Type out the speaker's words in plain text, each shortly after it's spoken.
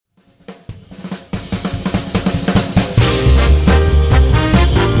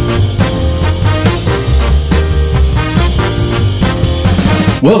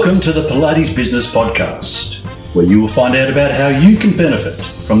Welcome to the Pilates Business Podcast, where you will find out about how you can benefit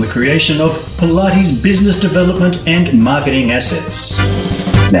from the creation of Pilates business development and marketing assets.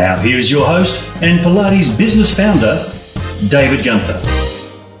 Now, here's your host and Pilates business founder, David Gunther.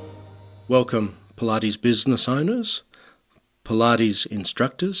 Welcome, Pilates business owners, Pilates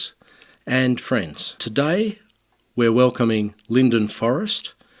instructors, and friends. Today, we're welcoming Lyndon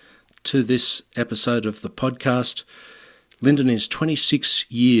Forrest to this episode of the podcast. Lyndon is 26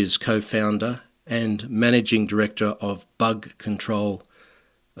 years co-founder and managing director of Bug Control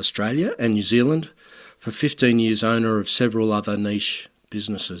Australia and New Zealand, for 15 years owner of several other niche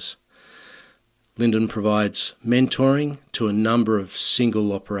businesses. Lyndon provides mentoring to a number of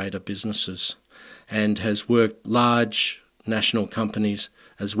single operator businesses and has worked large national companies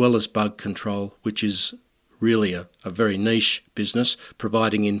as well as Bug Control, which is really a very niche business,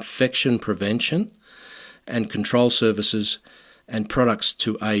 providing infection prevention and control services and products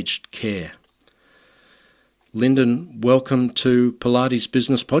to aged care. Lyndon, welcome to Pilates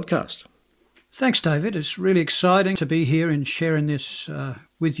Business Podcast. Thanks, David. It's really exciting to be here and sharing this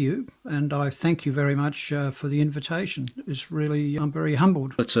with you, and I thank you very much for the invitation. I'm very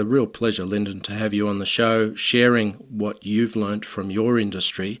humbled. It's a real pleasure, Lyndon, to have you on the show, sharing what you've learnt from your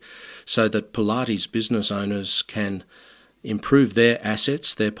industry so that Pilates business owners can improve their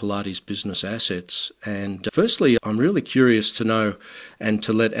assets, their Pilates business assets. And firstly, I'm really curious to know and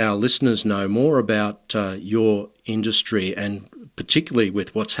to let our listeners know more about your industry, and particularly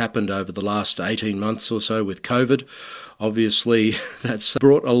with what's happened over the last 18 months or so with COVID. Obviously, that's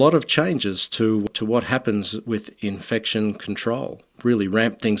brought a lot of changes to what happens with infection control, really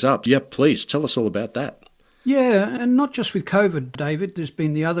ramped things up. Yeah, please tell us all about that. Yeah, and not just with COVID, David. There's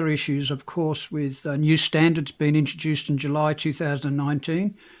been the other issues, of course, with new standards being introduced in July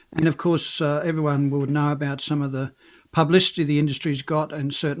 2019. And of course, everyone will know about some of the publicity the industry's got,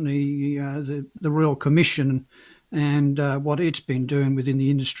 and certainly the Royal Commission and what it's been doing within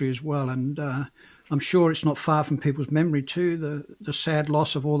the industry as well. And I'm sure it's not far from people's memory too, the sad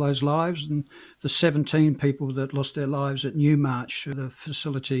loss of all those lives, and the 17 people that lost their lives at Newmarch, the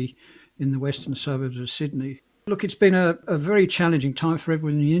facility in the western suburbs of Sydney. Look, it's been a very challenging time for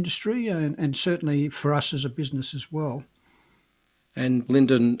everyone in the industry, and certainly for us as a business as well. And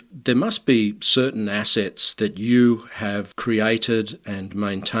Lyndon, there must be certain assets that you have created and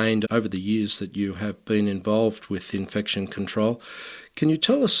maintained over the years that you have been involved with infection control. Can you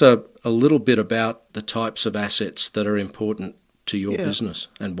tell us a little bit about the types of assets that are important to your business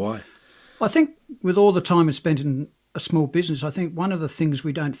and why? I think with all the time it's spent in a small business, I think one of the things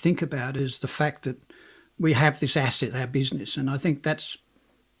we don't think about is the fact that we have this asset, our business. And I think that's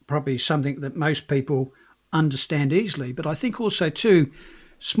probably something that most people understand easily. But I think also too,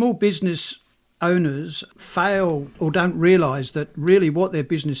 small business owners fail or don't realise that really what their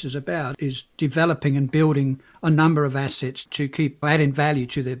business is about is developing and building a number of assets to keep adding value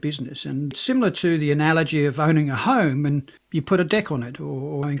to their business. And similar to the analogy of owning a home, and you put a deck on it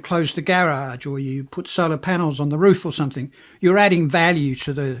or enclose the garage, or you put solar panels on the roof or something, you're adding value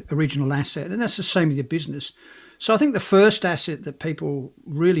to the original asset. And that's the same with your business. So I think the first asset that people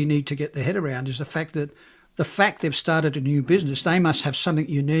really need to get their head around is the fact they've started a new business, they must have something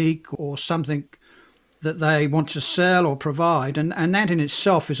unique or something that they want to sell or provide. And that in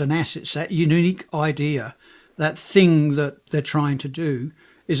itself is an asset. It's that unique idea, that thing that they're trying to do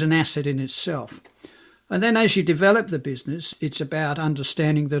is an asset in itself. And then as you develop the business, it's about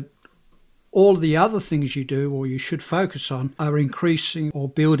understanding that all the other things you do or you should focus on are increasing or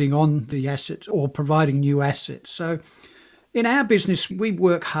building on the assets or providing new assets. So in our business, we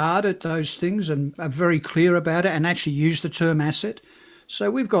work hard at those things and are very clear about it and actually use the term asset. So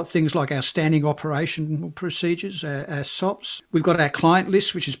we've got things like our standing operational procedures, our SOPs. We've got our client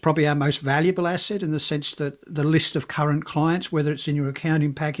list, which is probably our most valuable asset in the sense that the list of current clients, whether it's in your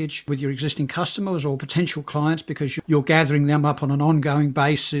accounting package with your existing customers or potential clients, because you're gathering them up on an ongoing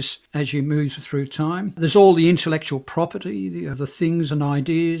basis as you move through time. There's all the intellectual property, the things and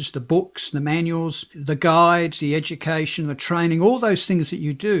ideas, the books, the manuals, the guides, the education, the training, all those things that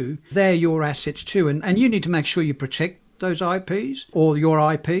you do, they're your assets too. And you need to make sure you protect those IPs or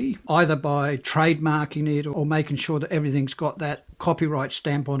your IP, either by trademarking it or making sure that everything's got that copyright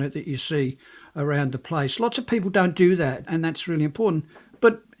stamp on it that you see around the place. Lots of people don't do that, and that's really important.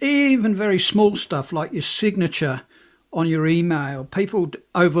 But even very small stuff like your signature on your email, people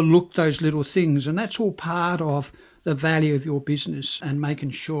overlook those little things, and that's all part of the value of your business and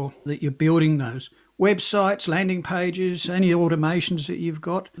making sure that you're building those. Websites, landing pages, any automations that you've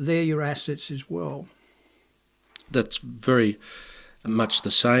got, they're your assets as well. That's very much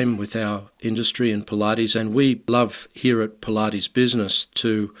the same with our industry in Pilates, and we love here at Pilates Business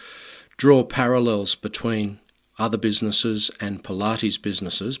to draw parallels between other businesses and Pilates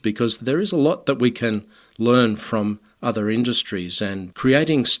businesses, because there is a lot that we can learn from other industries, and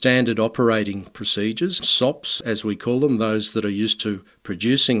creating standard operating procedures, SOPs as we call them, those that are used to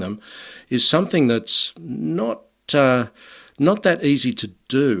producing them, is something that's not that easy to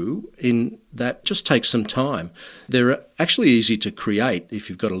do, in that just takes some time. They're actually easy to create if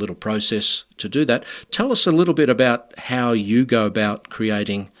you've got a little process to do that. Tell us a little bit about how you go about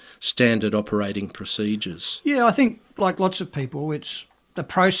creating standard operating procedures. Yeah, I think like lots of people, it's the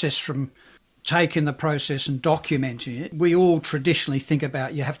process from taking the process and documenting it. We all traditionally think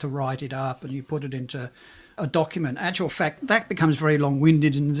about you have to write it up and you put it into a document. Actual fact, that becomes very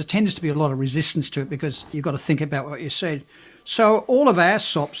long-winded, and there tends to be a lot of resistance to it because you've got to think about what you said. So all of our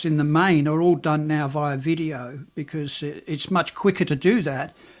SOPs in the main are all done now via video, because it's much quicker to do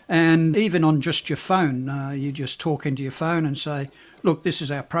that. And even on just your phone, you just talk into your phone and say, look, this is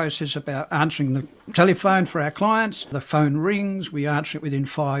our process about answering the telephone for our clients. The phone rings, we answer it within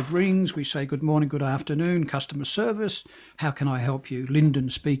 5 rings. We say, good morning, good afternoon, customer service. How can I help you? Lyndon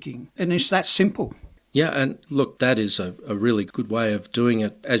speaking. And it's that simple. Yeah, and look, that is a really good way of doing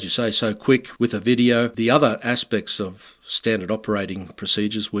it, as you say, so quick with a video. The other aspects of standard operating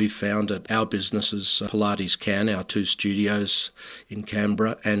procedures we've found at our businesses, Pilates Can, our 2 studios in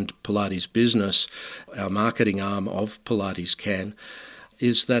Canberra, and Pilates Business, our marketing arm of Pilates Can,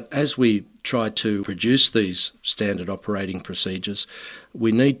 is that as we try to produce these standard operating procedures,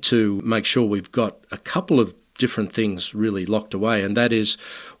 we need to make sure we've got a couple of different things really locked away, and that is,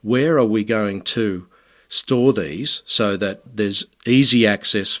 where are we going to store these so that there's easy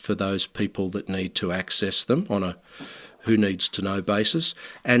access for those people that need to access them on a who needs to know basis,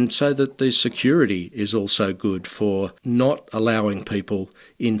 and so that the security is also good for not allowing people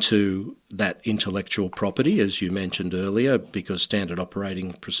into that intellectual property, as you mentioned earlier, because standard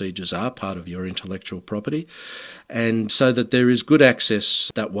operating procedures are part of your intellectual property, and so that there is good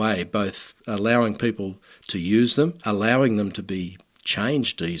access that way, both allowing people to use them, allowing them to be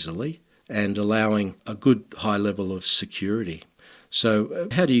changed easily, and allowing a good high level of security. So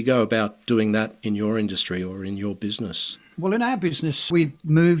how do you go about doing that in your industry or in your business? Well, in our business, we've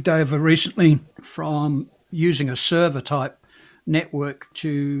moved over recently from using a server-type network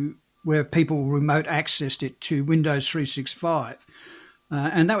to where people remote accessed it to Windows 365.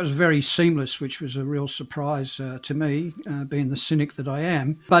 And that was very seamless, which was a real surprise to me, being the cynic that I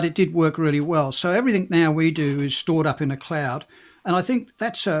am. But it did work really well. So everything now we do is stored up in a cloud. And I think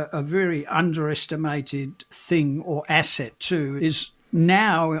that's a very underestimated thing or asset too, is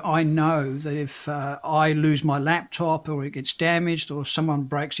now I know that if I lose my laptop or it gets damaged or someone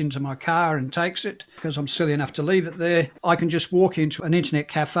breaks into my car and takes it because I'm silly enough to leave it there, I can just walk into an internet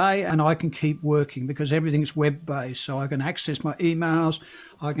cafe and I can keep working because everything's web-based. So I can access my emails,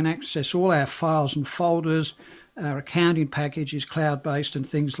 I can access all our files and folders. Our accounting package is cloud-based and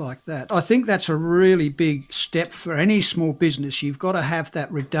things like that. I think that's a really big step for any small business. You've got to have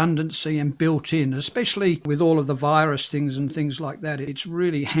that redundancy and built in, especially with all of the virus things and things like that. It's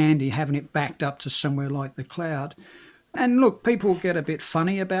really handy having it backed up to somewhere like the cloud. And look, people get a bit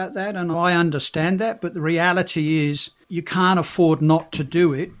funny about that, and I understand that, but the reality is you can't afford not to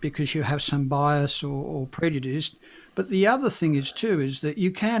do it because you have some bias or prejudice. But the other thing is too is that you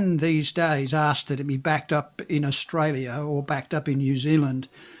can these days ask that it be backed up in Australia or backed up in New Zealand,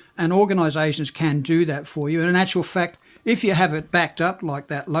 and organisations can do that for you. And in actual fact, if you have it backed up like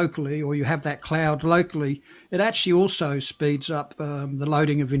that locally, or you have that cloud locally, it actually also speeds up the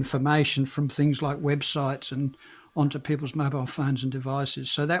loading of information from things like websites and onto people's mobile phones and devices.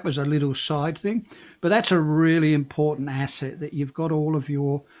 So that was a little side thing, but that's a really important asset, that you've got all of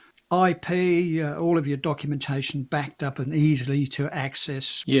your IP, all of your documentation backed up and easily to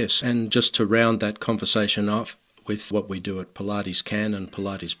access. Yes, and just to round that conversation off with what we do at Pilates Can and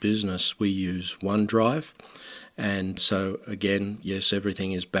Pilates Business, we use OneDrive. And so, again, yes,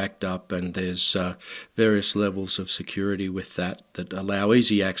 everything is backed up, and there's various levels of security with that allow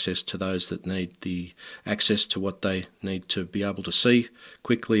easy access to those that need the access to what they need to be able to see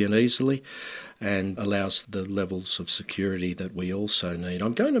quickly and easily, and allows the levels of security that we also need.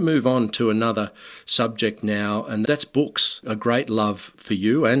 I'm going to move on to another subject now, and that's books. A great love for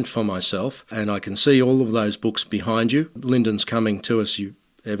you and for myself, and I can see all of those books behind you. Lyndon's coming to us,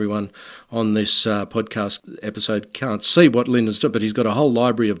 everyone on this podcast episode can't see what Lyndon's doing, but he's got a whole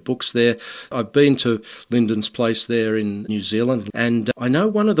library of books there. I've been to Lyndon's place there in New Zealand, and I know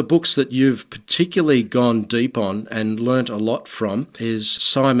one of the books that you've particularly gone deep on and learnt a lot from is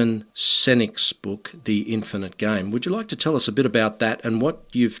Simon Sinek's book, The Infinite Game. Would you like to tell us a bit about that and what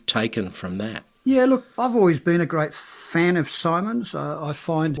you've taken from that? Yeah, look, I've always been a great fan of Simon's. I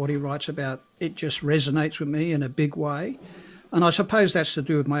find what he writes about, it just resonates with me in a big way. And I suppose that's to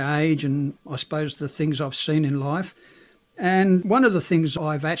do with my age and I suppose the things I've seen in life. And one of the things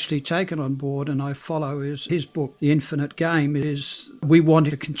I've actually taken on board and I follow is his book, The Infinite Game, is we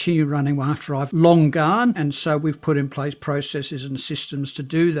wanted to continue running after I've long gone. And so we've put in place processes and systems to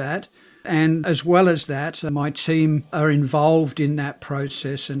do that. And as well as that, my team are involved in that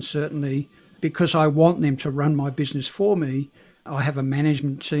process, and certainly because I want them to run my business for me, I have a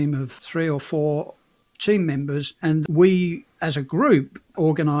management team of 3 or 4 team members, and we as a group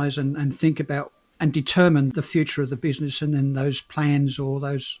organise and think about and determine the future of the business, and then those plans or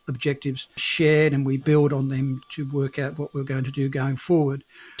those objectives shared, and we build on them to work out what we're going to do going forward.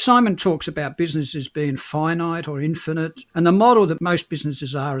 Simon talks about businesses being finite or infinite, and the model that most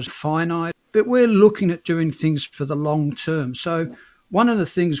businesses are is finite, but we're looking at doing things for the long term. So one of the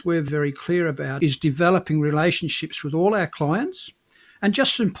things we're very clear about is developing relationships with all our clients, and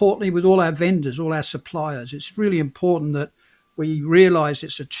just as importantly with all our vendors, all our suppliers. It's really important that we realise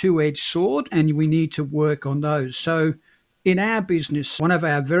it's a two-edged sword and we need to work on those. So in our business, one of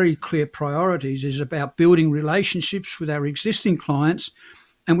our very clear priorities is about building relationships with our existing clients,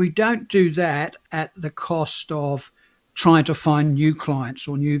 and we don't do that at the cost of trying to find new clients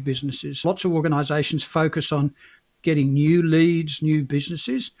or new businesses. Lots of organisations focus on getting new leads, new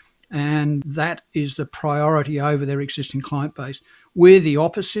businesses, and that is the priority over their existing client base. We're the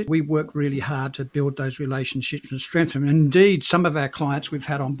opposite. We work really hard to build those relationships and strengthen them. And indeed, some of our clients we've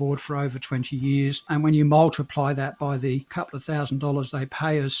had on board for over 20 years, and when you multiply that by the couple of $1,000s they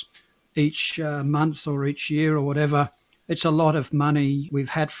pay us each month or each year or whatever, it's a lot of money we've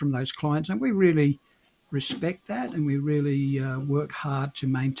had from those clients, and we really respect that, and we really work hard to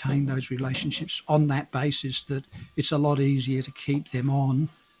maintain those relationships on that basis, that it's a lot easier to keep them on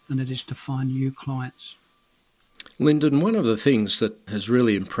than it is to find new clients. Lyndon, one of the things that has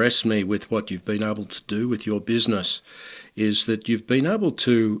really impressed me with what you've been able to do with your business is that you've been able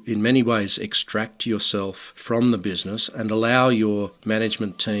to, in many ways, extract yourself from the business and allow your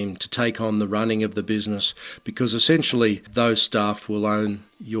management team to take on the running of the business, because essentially those staff will own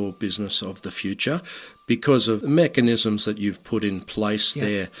your business of the future because of the mechanisms that you've put in place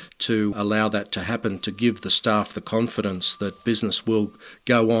there to allow that to happen, to give the staff the confidence that business will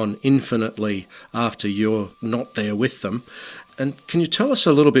go on infinitely after you're not there with them. And can you tell us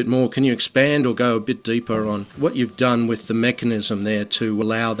a little bit more? Can you expand or go a bit deeper on what you've done with the mechanism there to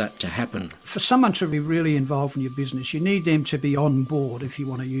allow that to happen? For someone to be really involved in your business, you need them to be on board, if you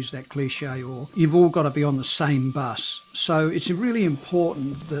want to use that cliche, or you've all got to be on the same bus. So it's really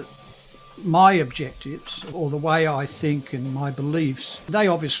important that my objectives, or the way I think and my beliefs, they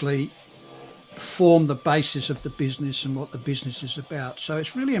obviously form the basis of the business and what the business is about. So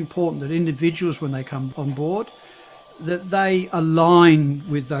it's really important that individuals, when they come on board, that they align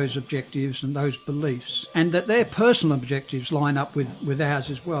with those objectives and those beliefs, and that their personal objectives line up with ours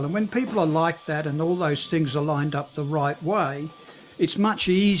as well. And when people are like that and all those things are lined up the right way, it's much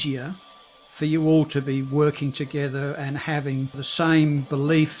easier for you all to be working together and having the same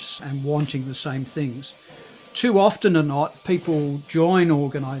beliefs and wanting the same things. Too often or not, people join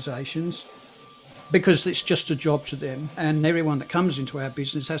organisations because it's just a job to them. And everyone that comes into our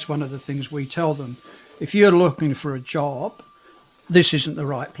business, that's one of the things we tell them. If you're looking for a job, this isn't the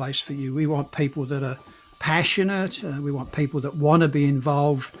right place for you. We want people that are passionate. We want people that want to be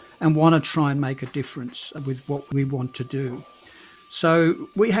involved and want to try and make a difference with what we want to do. So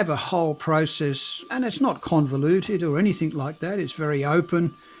we have a whole process, and it's not convoluted or anything like that. It's very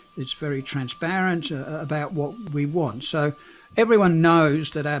open. It's very transparent about what we want. So everyone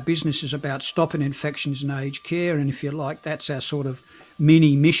knows that our business is about stopping infections in aged care, and if you like, that's our sort of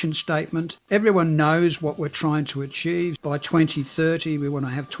mini mission statement. Everyone knows what we're trying to achieve. By 2030, we want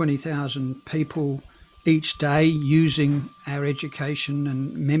to have 20,000 people each day using our education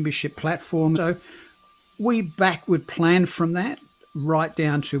and membership platform. So we backward plan from that right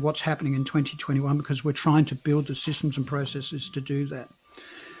down to what's happening in 2021, because we're trying to build the systems and processes to do that.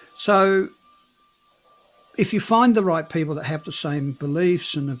 So if you find the right people that have the same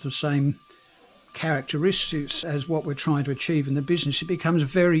beliefs and have the same characteristics as what we're trying to achieve in the business, it becomes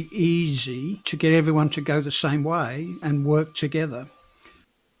very easy to get everyone to go the same way and work together.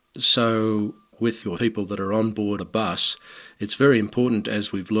 So with your people that are on board a bus, it's very important,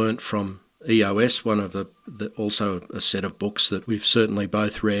 as we've learnt from EOS, one of also a set of books that we've certainly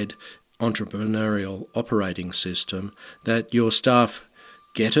both read, Entrepreneurial Operating System, that your staff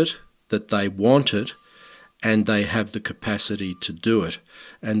get it, that they want it, and they have the capacity to do it.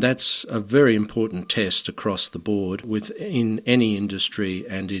 And that's a very important test across the board within any industry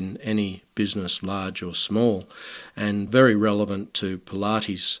and in any business, large or small, and very relevant to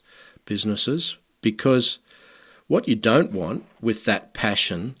Pilates businesses, because what you don't want with that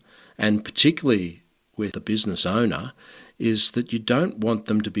passion, and particularly with the business owner, is that you don't want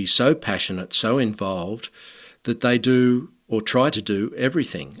them to be so passionate, so involved, that they do or try to do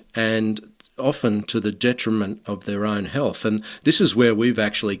everything, and often to the detriment of their own health. And this is where we've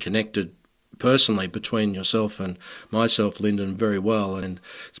actually connected personally between yourself and myself, Lyndon, very well. And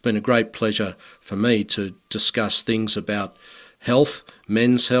it's been a great pleasure for me to discuss things about health,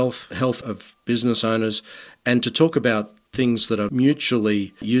 men's health, health of business owners, and to talk about things that are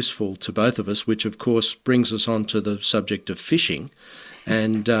mutually useful to both of us, which of course brings us on to the subject of fishing.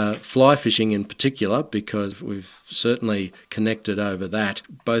 And fly fishing in particular, because we've certainly connected over that.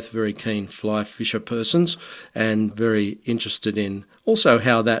 Both very keen fly fisher persons and very interested in also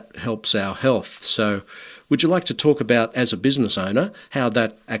how that helps our health. So would you like to talk about, as a business owner, how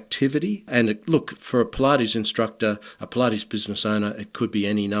that activity, and look, for a Pilates instructor, a Pilates business owner, it could be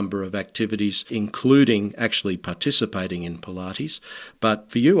any number of activities, including actually participating in Pilates. But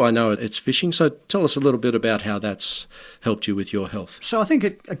for you, I know it's fishing. So tell us a little bit about how that's helped you with your health. So I think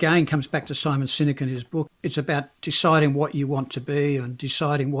it, again, comes back to Simon Sinek and his book. It's about deciding what you want to be and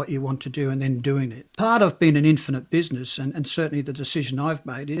deciding what you want to do and then doing it. Part of being an infinite business, and certainly the decision I've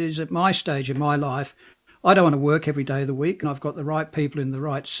made, is at my stage in my life, I don't want to work every day of the week, and I've got the right people in the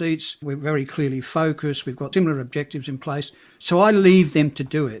right seats. We're very clearly focused. We've got similar objectives in place. So I leave them to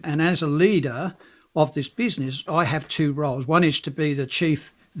do it. And as a leader of this business, I have two roles. One is to be the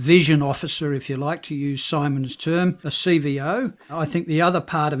chief vision officer, if you like, to use Simon's term, a CVO. I think the other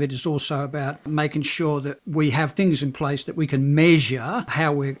part of it is also about making sure that we have things in place that we can measure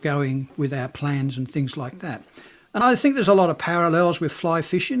how we're going with our plans and things like that. And I think there's a lot of parallels with fly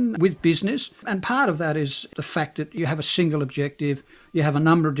fishing, with business. And part of that is the fact that you have a single objective. You have a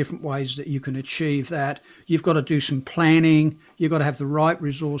number of different ways that you can achieve that. You've got to do some planning. You've got to have the right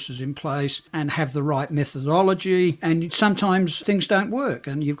resources in place and have the right methodology. And sometimes things don't work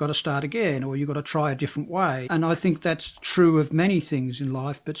and you've got to start again, or you've got to try a different way. And I think that's true of many things in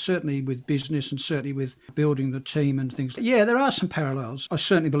life, but certainly with business and certainly with building the team and things. Yeah, there are some parallels. I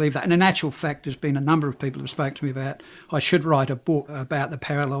certainly believe that. And in actual fact, there's been a number of people who spoke to me about I should write a book about the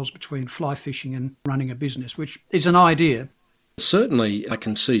parallels between fly fishing and running a business, which is an idea. Certainly, I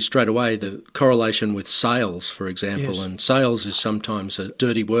can see straight away the correlation with sales, for example, Yes. and sales is sometimes a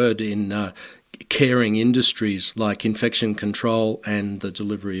dirty word in caring industries like infection control and the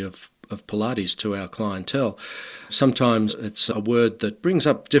delivery of Pilates to our clientele. Sometimes it's a word that brings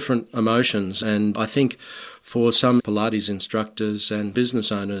up different emotions, and I think for some Pilates instructors and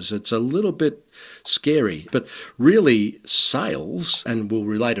business owners, it's a little bit scary. But really, sales, and we'll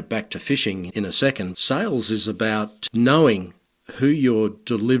relate it back to fishing in a second, sales is about knowing who you're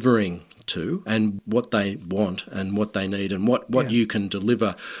delivering to and what they want and what they need and what you can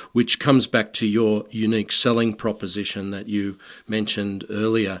deliver, which comes back to your unique selling proposition that you mentioned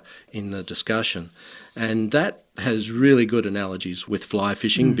earlier in the discussion. And that has really good analogies with fly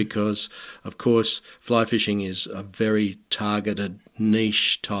fishing because, of course, fly fishing is a very targeted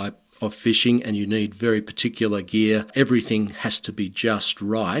niche type of fishing, and you need very particular gear. Everything has to be just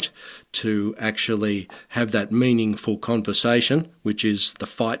right to actually have that meaningful conversation, which is the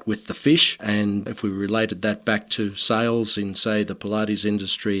fight with the fish. And if we related that back to sales in, say, the Pilates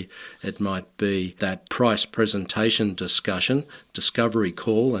industry, it might be that price presentation discussion, discovery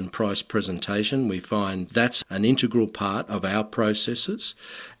call and price presentation. We find that's an integral part of our processes.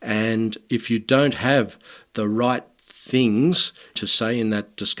 And if you don't have the right things to say in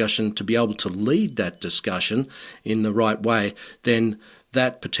that discussion to be able to lead that discussion in the right way, then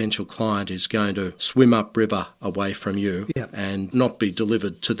that potential client is going to swim upriver away from you and not be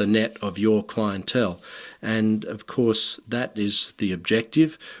delivered to the net of your clientele. And of course, that is the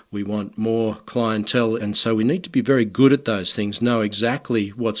objective. We want more clientele, and so we need to be very good at those things, know exactly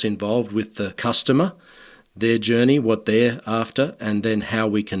what's involved with the customer, their journey, what they're after, and then how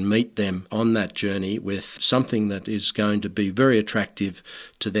we can meet them on that journey with something that is going to be very attractive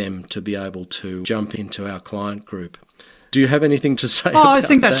to them to be able to jump into our client group. Do you have anything to say about that? I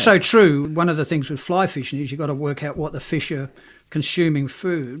think that's so true. One of the things with fly fishing is you've got to work out what the fish are consuming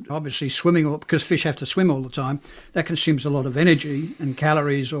food, obviously swimming, because fish have to swim all the time, that consumes a lot of energy and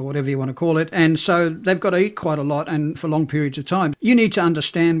calories or whatever you want to call it. And so they've got to eat quite a lot and for long periods of time. You need to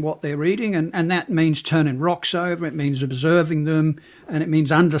understand what they're eating, and that means turning rocks over, it means observing them, and it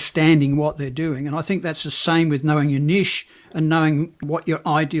means understanding what they're doing. And I think that's the same with knowing your niche and knowing what your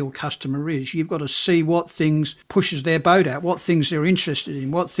ideal customer is. You've got to see what things pushes their boat out, what things they're interested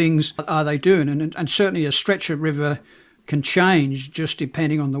in, what things are they doing. And certainly a stretch of river can change just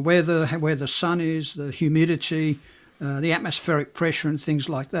depending on the weather, where the sun is, the humidity, the atmospheric pressure and things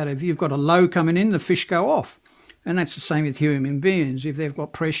like that. If you've got a low coming in, the fish go off. And that's the same with human beings. If they've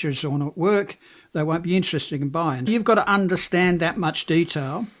got pressures on at work, they won't be interested in buying. You've got to understand that much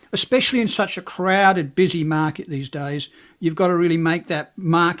detail, especially in such a crowded, busy market these days. You've got to really make that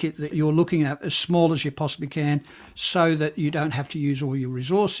market that you're looking at as small as you possibly can so that you don't have to use all your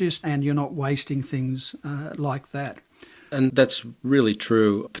resources and you're not wasting things like that. And that's really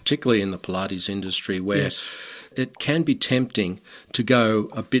true, particularly in the Pilates industry, where it can be tempting to go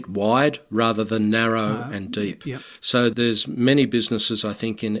a bit wide rather than narrow and deep. Yep. So there's many businesses, I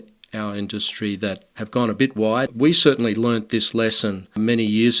think, in our industry that have gone a bit wide. We certainly learnt this lesson many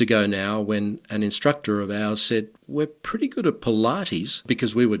years ago now when an instructor of ours said, we're pretty good at Pilates,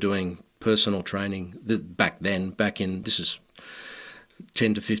 because we were doing personal training back then, this is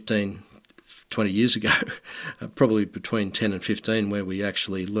 10 to 15 20 years ago, probably between 10 and 15, where we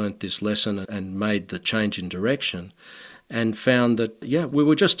actually learnt this lesson and made the change in direction, and found that, we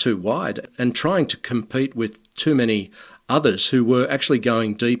were just too wide and trying to compete with too many others who were actually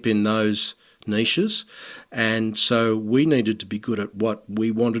going deep in those niches. And so we needed to be good at what we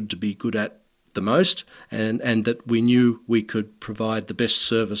wanted to be good at the most, and that we knew we could provide the best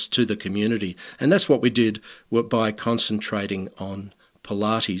service to the community. And that's what we did by concentrating on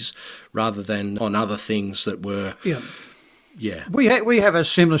Pilates rather than on other things that were... We have a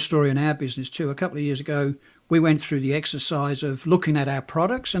similar story in our business too. A couple of years ago, we went through the exercise of looking at our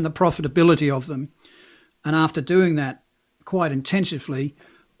products and the profitability of them. And after doing that quite intensively,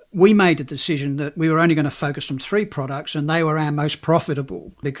 we made a decision that we were only going to focus on 3 products, and they were our most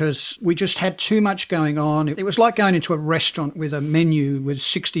profitable because we just had too much going on. It was like going into a restaurant with a menu with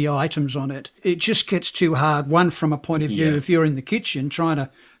 60 items on it. It just gets too hard. One, from a point of view, if you're in the kitchen trying to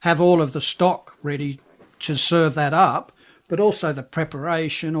have all of the stock ready to serve that up, but also the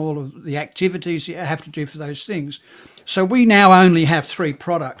preparation, all of the activities you have to do for those things. So we now only have 3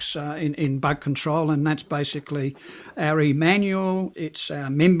 products in bug control, and that's basically our e-manual, it's our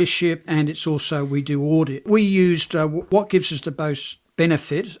membership, and it's also we do audit. We used what gives us the most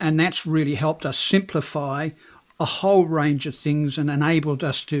benefit, and that's really helped us simplify a whole range of things and enabled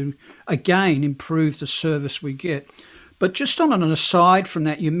us to, again, improve the service we get. But just on an aside from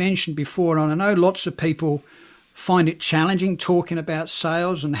that, you mentioned before, and I know lots of people find it challenging talking about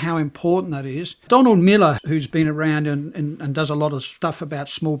sales and how important that is. Donald Miller, who's been around and does a lot of stuff about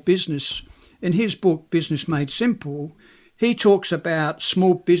small business, in his book, Business Made Simple, he talks about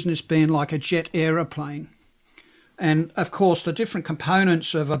small business being like a jet aeroplane. And, of course, the different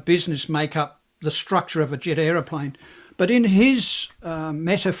components of a business make up the structure of a jet aeroplane. But in his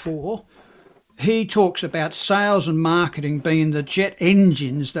metaphor, he talks about sales and marketing being the jet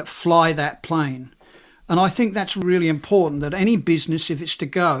engines that fly that plane. And I think that's really important, that any business, if it's to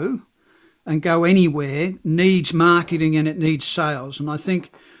go and go anywhere, needs marketing and it needs sales. And I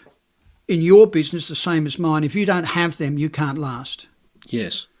think in your business, the same as mine, if you don't have them, you can't last.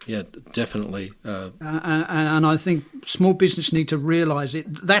 Yes, definitely. And I think small business need to realise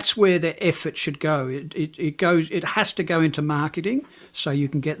it. That's where their effort should go. It has to go into marketing so you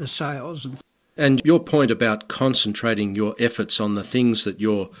can get the sales. And your point about concentrating your efforts on the things that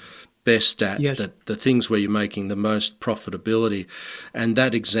you're best at, the things where you're making the most profitability. And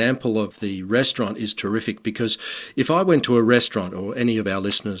that example of the restaurant is terrific, because if I went to a restaurant, or any of our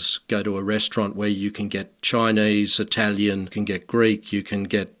listeners go to a restaurant where you can get Chinese, Italian, you can get Greek, you can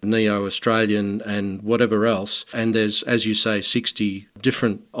get Neo-Australian and whatever else, and there's, as you say, 60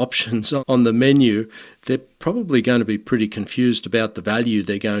 different options on the menu, they're probably going to be pretty confused about the value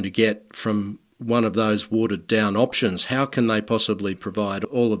they're going to get from one of those watered down options. How can they possibly provide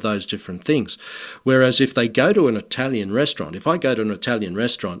all of those different things? Whereas if they go to an Italian restaurant, if I go to an Italian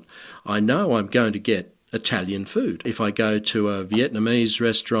restaurant, I know I'm going to get Italian food. If I go to a Vietnamese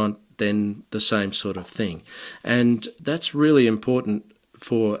restaurant, then the same sort of thing. And that's really important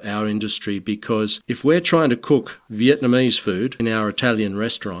for our industry, because if we're trying to cook Vietnamese food in our Italian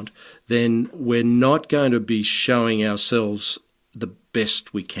restaurant, then we're not going to be showing ourselves the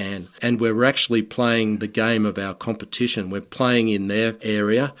best we can. And we're actually playing the game of our competition. We're playing in their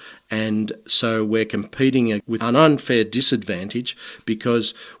area, and so we're competing with an unfair disadvantage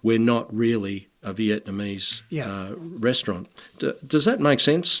because we're not really a Vietnamese restaurant. Does that make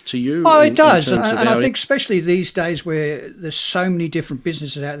sense to you? Oh, it does. And I think especially these days where there's so many different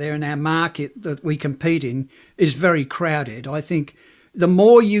businesses out there and our market that we compete in is very crowded. I think the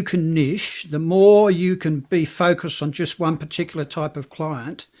more you can niche, the more you can be focused on just one particular type of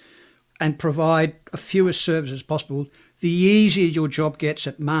client and provide a fewer services as possible, the easier your job gets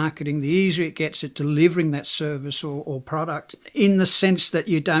at marketing, the easier it gets at delivering that service or product, in the sense that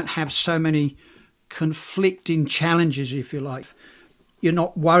you don't have so many conflicting challenges, if you like. You're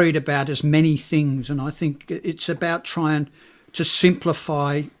not worried about as many things, and I think it's about trying to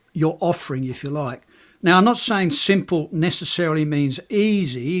simplify your offering, if you like. Now, I'm not saying simple necessarily means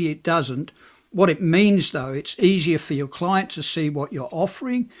easy. It doesn't. What it means, though, it's easier for your client to see what you're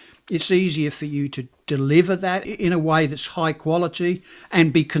offering. It's easier for you to deliver that in a way that's high quality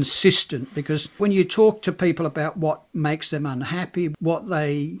and be consistent. Because when you talk to people about what makes them unhappy, what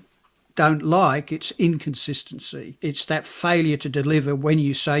they don't like, it's inconsistency. It's that failure to deliver when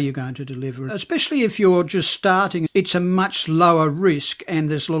you say you're going to deliver. Especially if you're just starting, it's a much lower risk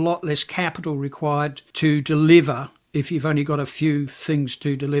and there's a lot less capital required to deliver if you've only got a few things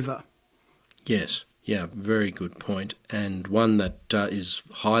to deliver. Yes. Yeah, very good point, and one that is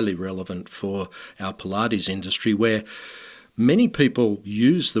highly relevant for our Pilates industry, where many people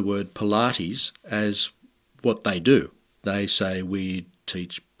use the word Pilates as what they do. They say we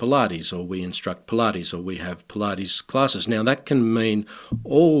teach Pilates, or we instruct Pilates, or we have Pilates classes. Now, that can mean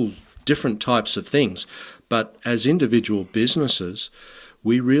all different types of things, but as individual businesses,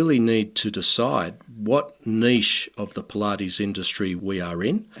 we really need to decide what niche of the Pilates industry we are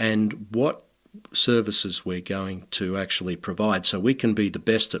in and what services we're going to actually provide, so we can be the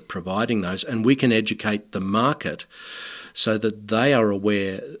best at providing those, and we can educate the market so that they are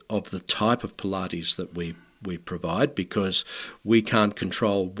aware of the type of Pilates that we provide, because we can't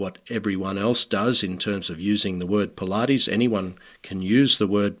control what everyone else does in terms of using the word Pilates. Anyone can use the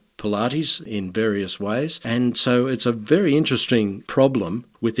word Pilates in various ways, and so it's a very interesting problem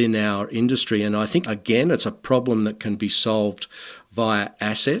within our industry, and I think, again, it's a problem that can be solved via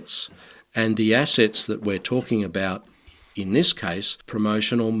assets. And the assets that we're talking about, in this case,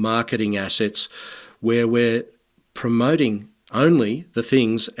 promotional marketing assets, where we're promoting only the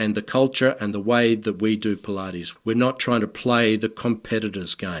things and the culture and the way that we do Pilates. We're not trying to play the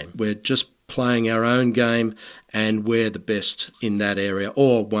competitor's game. We're just playing our own game, and we're the best in that area,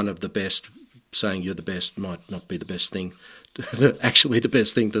 or one of the best. Saying you're the best might not be the best thing, actually the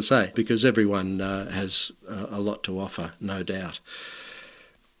best thing to say, because everyone has a lot to offer, no doubt.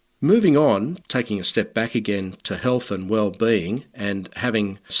 Moving on, taking a step back again to health and well-being and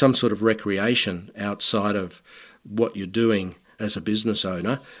having some sort of recreation outside of what you're doing as a business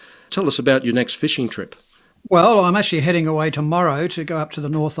owner, tell us about your next fishing trip. Well, I'm actually heading away tomorrow to go up to the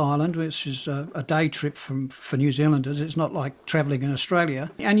North Island, which is a day trip for New Zealanders. It's not like travelling in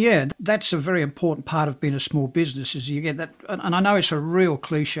Australia. And yeah, that's a very important part of being a small business, is you get that, and I know it's a real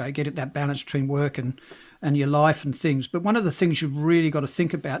cliche, get that balance between work and your life and things. But one of the things you've really got to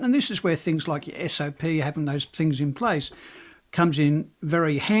think about, and this is where things like your SOP, having those things in place, comes in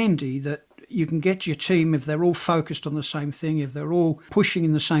very handy, that you can get your team, if they're all focused on the same thing, if they're all pushing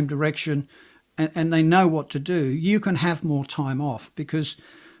in the same direction and they know what to do, you can have more time off. Because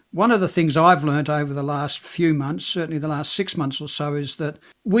one of the things I've learned over the last few months, certainly the last 6 months or so, is that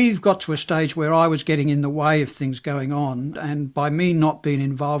we've got to a stage where I was getting in the way of things going on. And by me not being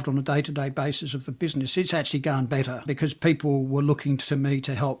involved on a day-to-day basis of the business, it's actually gone better, because people were looking to me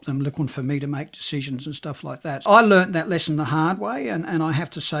to help them, looking for me to make decisions and stuff like that. I learnt that lesson the hard way, and I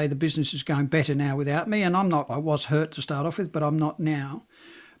have to say the business is going better now without me. And I was hurt to start off with, but I'm not now.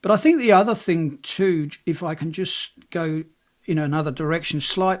 But I think the other thing too, if I can just go in another direction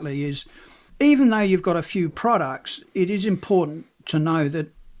slightly, is even though you've got a few products, it is important to know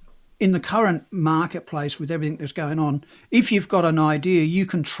that in the current marketplace with everything that's going on, if you've got an idea, you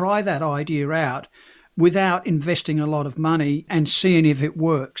can try that idea out without investing a lot of money and seeing if it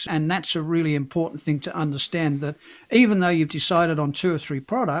works. And that's a really important thing to understand, that even though you've decided on 2 or 3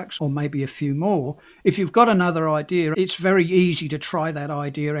 products, or maybe a few more, if you've got another idea, it's very easy to try that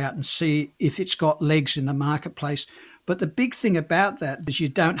idea out and see if it's got legs in the marketplace. But the big thing about that is you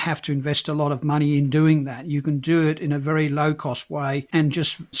don't have to invest a lot of money in doing that. You can do it in a very low-cost way and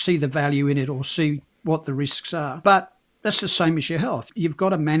just see the value in it, or see what the risks are. But that's the same as your health. You've got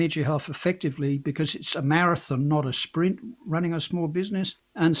to manage your health effectively because it's a marathon, not a sprint, running a small business.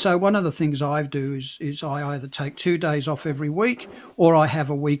 And so one of the things I do is I either take 2 days off every week or I have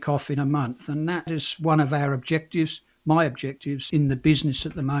a week off in a month. And that is one of our objectives, my objectives in the business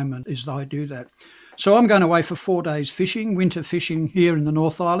at the moment is that I do that. So I'm going away for 4 days fishing, winter fishing here in the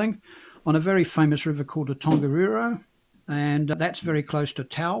North Island on a very famous river called the Tongariro. And that's very close to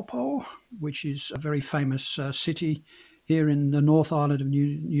Taupo, which is a very famous city here in the North Island of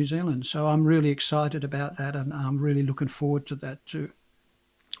New Zealand. So I'm really excited about that, and I'm really looking forward to that too.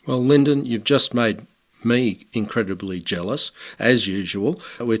 Well, Lyndon, you've just made me incredibly jealous, as usual,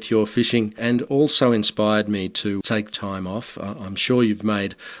 with your fishing, and also inspired me to take time off. I'm sure you've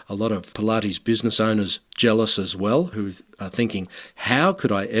made a lot of Pilates business owners jealous as well, who are thinking, how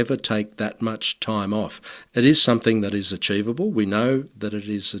could I ever take that much time off? It is something that is achievable. We know that it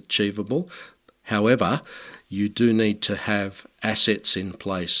is achievable. However, you do need to have assets in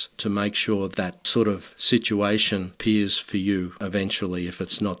place to make sure that sort of situation appears for you eventually if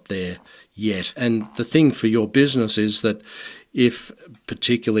it's not there yet. And the thing for your business is that if,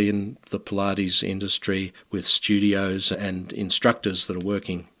 particularly in the Pilates industry with studios and instructors that are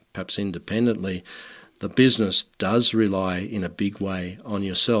working perhaps independently, the business does rely in a big way on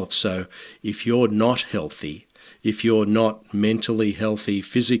yourself. So if you're not healthy, if you're not mentally healthy,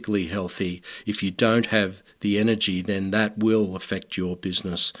 physically healthy, if you don't have the energy, then that will affect your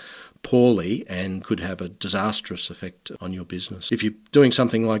business poorly and could have a disastrous effect on your business. If you're doing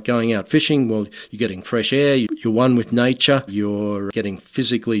something like going out fishing, well, you're getting fresh air, you're one with nature, you're getting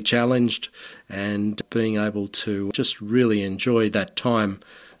physically challenged and being able to just really enjoy that time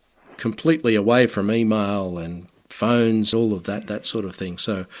completely away from email and phones, all of that sort of thing.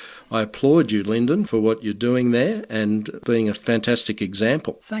 So I applaud you, Lyndon, for what you're doing there and being a fantastic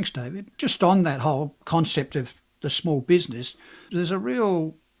example. Thanks, David. Just on that whole concept of the small business, there's a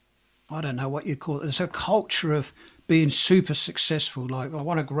real, I don't know what you'd call it, there's a culture of being super successful. Like, I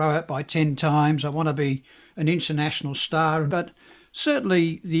want to grow it by 10 times, I want to be an international star. But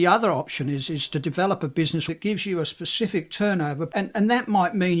certainly the other option is to develop a business that gives you a specific turnover. And that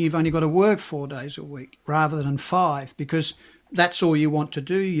might mean you've only got to work 4 days a week rather than 5, because that's all you want to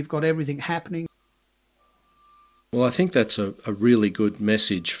do. You've got everything happening. Well, I think that's a really good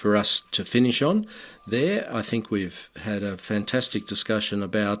message for us to finish on there. I think we've had a fantastic discussion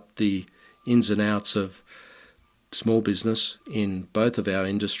about the ins and outs of small business in both of our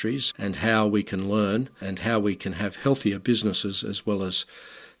industries and how we can learn and how we can have healthier businesses as well as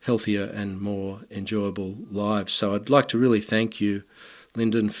healthier and more enjoyable lives. So I'd like to really thank you,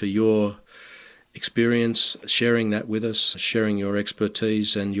 Lyndon, for your experience, sharing that with us, sharing your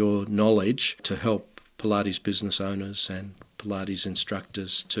expertise and your knowledge to help Pilates business owners and Pilates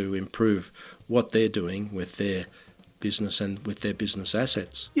instructors to improve what they're doing with their business and with their business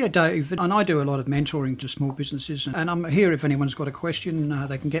assets. Yeah, Dave, and I do a lot of mentoring to small businesses, and I'm here if anyone's got a question.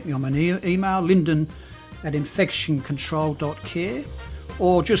 They can get me on my email, lyndon@infectioncontrol.care,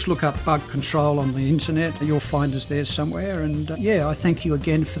 or just look up bug control on the internet. You'll find us there somewhere. And I thank you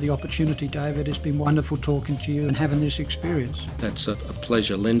again for the opportunity, David. It's been wonderful talking to you and having this experience. That's a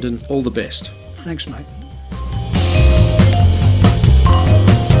pleasure, Lyndon. All the best. Thanks, mate.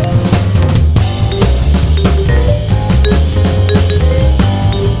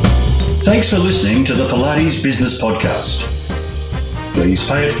 Thanks for listening to the Pilates Business Podcast. Please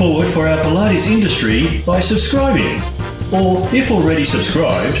pay it forward for our Pilates industry by subscribing, or if already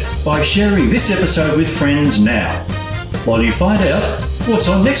subscribed, by sharing this episode with friends now, while you find out what's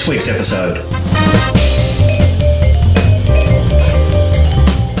on next week's episode.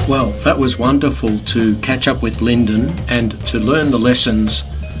 Well, that was wonderful to catch up with Lyndon and to learn the lessons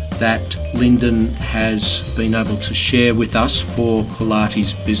that Lyndon has been able to share with us for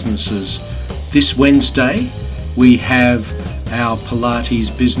Pilates businesses. This Wednesday, we have our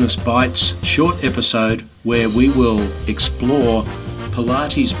Pilates Business Bites short episode where we will explore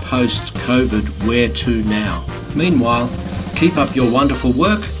Pilates post-COVID, where to now. Meanwhile, keep up your wonderful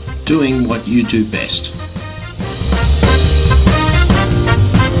work, doing what you do best.